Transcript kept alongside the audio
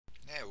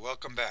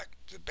welcome back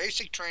to the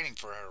basic training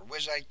for our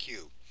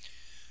WizIQ.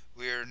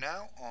 We are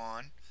now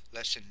on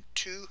lesson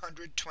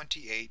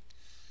 228,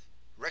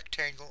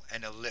 Rectangle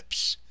and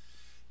Ellipse.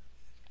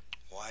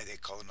 Why they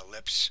call it an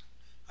ellipse?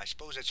 I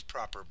suppose it's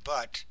proper,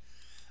 but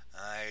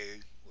I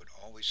would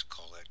always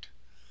call it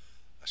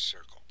a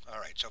circle.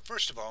 Alright, so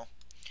first of all,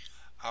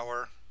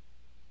 our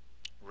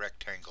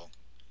rectangle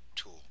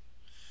tool.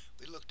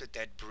 We looked at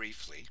that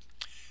briefly.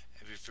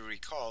 If you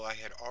recall, I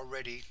had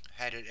already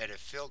had it at a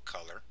fill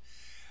color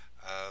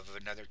of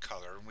another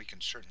color, and we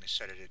can certainly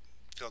set it at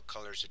fill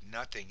colors at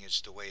nothing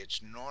is the way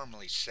it's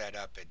normally set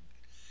up at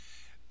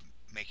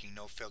making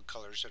no fill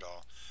colors at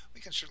all.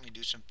 We can certainly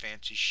do some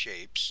fancy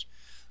shapes.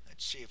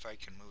 Let's see if I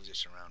can move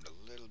this around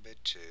a little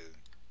bit to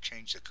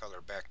change the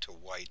color back to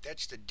white.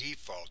 That's the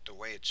default, the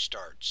way it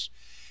starts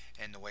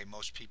and the way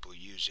most people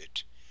use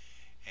it.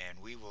 And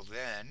we will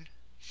then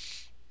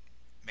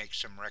make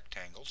some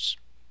rectangles.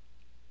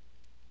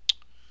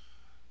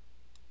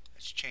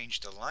 Let's change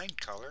the line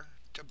color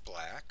to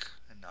black,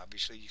 and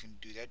obviously you can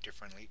do that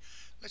differently.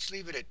 Let's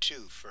leave it at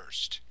 2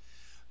 first.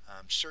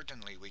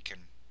 Certainly we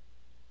can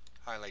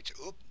highlight.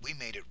 Oop, we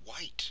made it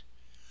white.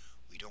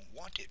 We don't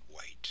want it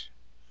white.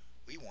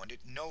 We want it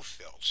no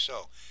fill.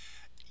 So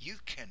you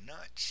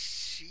cannot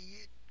see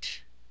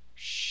it.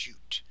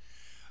 Shoot.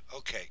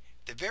 Okay,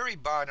 the very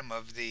bottom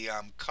of the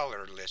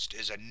color list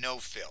is a no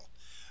fill,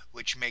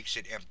 which makes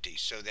it empty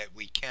so that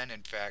we can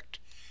in fact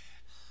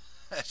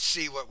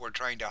see what we're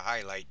trying to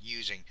highlight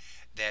using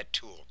that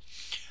tool.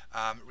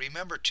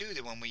 Remember too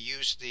that when we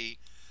use the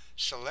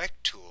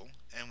select tool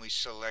and we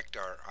select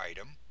our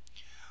item,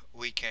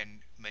 we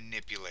can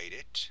manipulate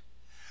it,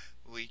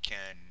 we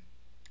can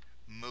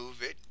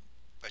move it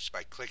just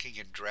by clicking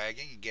and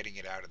dragging and getting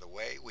it out of the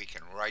way. We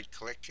can right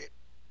click it.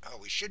 Oh,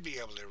 we should be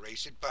able to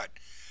erase it, but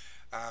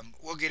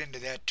we'll get into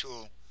that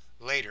tool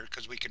later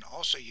because we can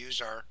also use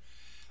our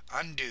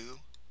undo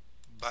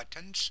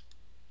buttons.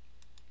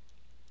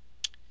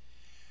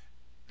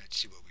 Let's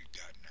see what we've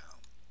got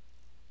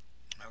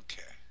now.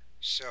 Okay,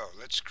 so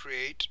let's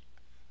create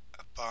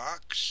a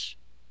box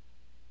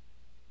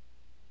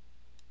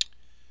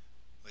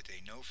with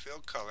a no fill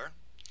color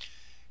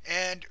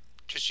and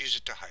just use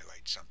it to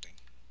highlight something.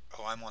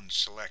 Oh, I'm on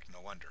select,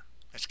 no wonder.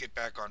 Let's get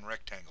back on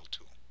rectangle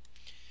tool.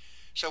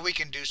 So we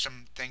can do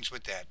some things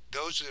with that.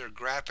 Those that are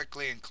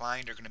graphically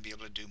inclined are going to be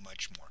able to do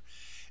much more.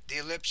 The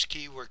ellipse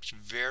key works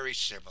very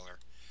similar.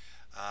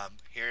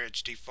 Here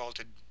it's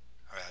defaulted,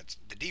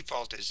 the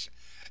default is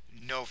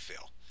no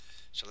fill.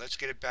 So let's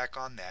get it back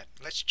on that.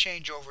 Let's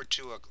change over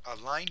to a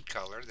line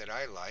color that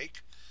I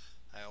like.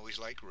 I always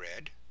like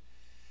red.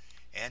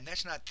 And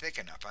that's not thick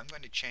enough. I'm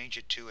going to change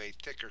it to a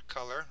thicker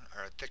color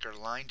or a thicker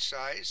line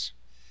size.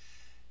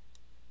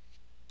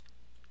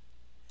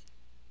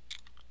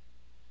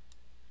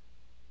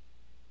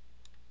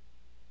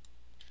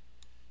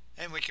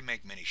 And we can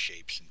make many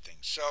shapes and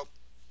things. So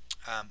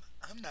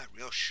I'm not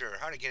real sure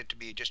how to get it to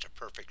be just a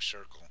perfect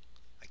circle.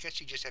 I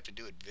guess you just have to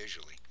do it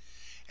visually.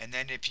 And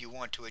then if you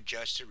want to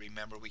adjust it,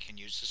 remember we can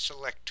use the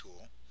select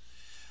tool.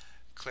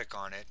 Click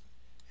on it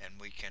and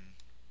we can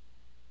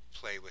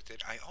play with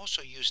it. I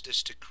also use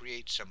this to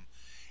create some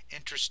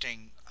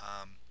interesting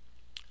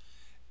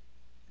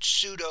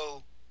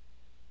pseudo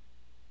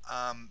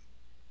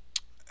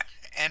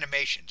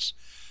animations.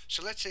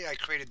 So let's say I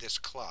created this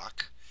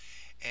clock,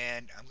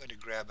 and I'm going to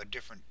grab a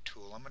different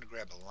tool. I'm going to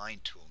grab a line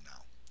tool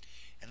now.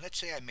 And let's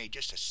say I made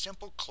just a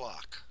simple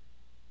clock.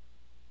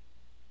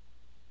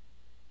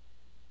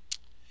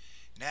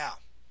 Now,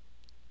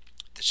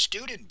 the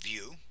student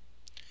view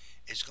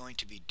is going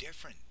to be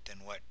different than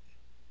what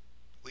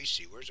we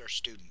see. Where's our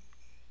student?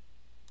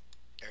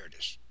 There it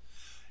is.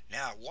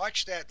 Now,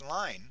 watch that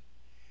line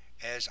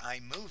as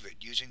I move it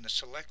using the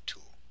select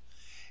tool.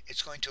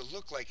 It's going to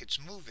look like it's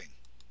moving.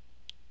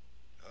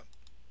 Oh.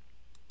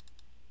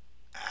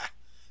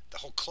 The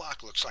whole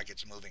clock looks like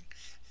it's moving.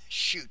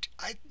 Shoot,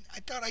 I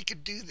thought I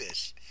could do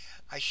this.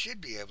 I should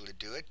be able to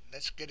do it.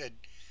 Let's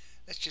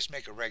just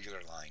make a regular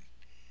line.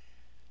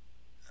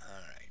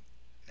 Alright,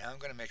 now I'm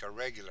going to make a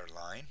regular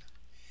line,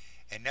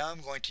 and now I'm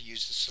going to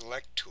use the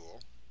select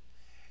tool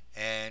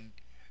and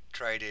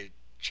try to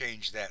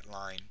change that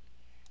line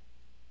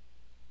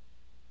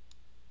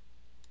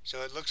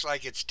so it looks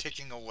like it's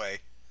ticking away.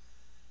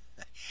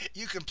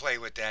 You can play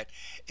with that.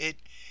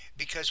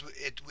 Because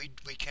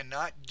we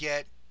cannot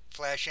get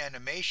flash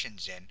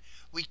animations in,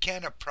 we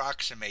can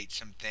approximate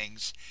some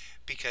things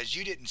because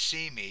you didn't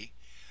see me,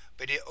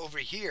 but over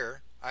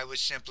here I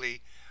was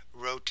simply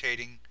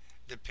rotating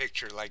the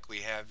picture like we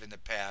have in the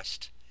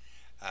past.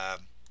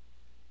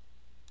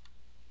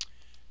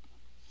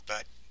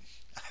 But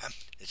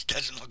it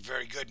doesn't look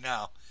very good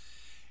now,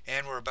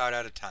 and we're about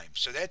out of time.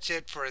 So that's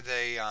it for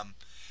the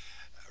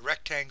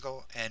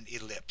rectangle and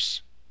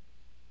ellipse.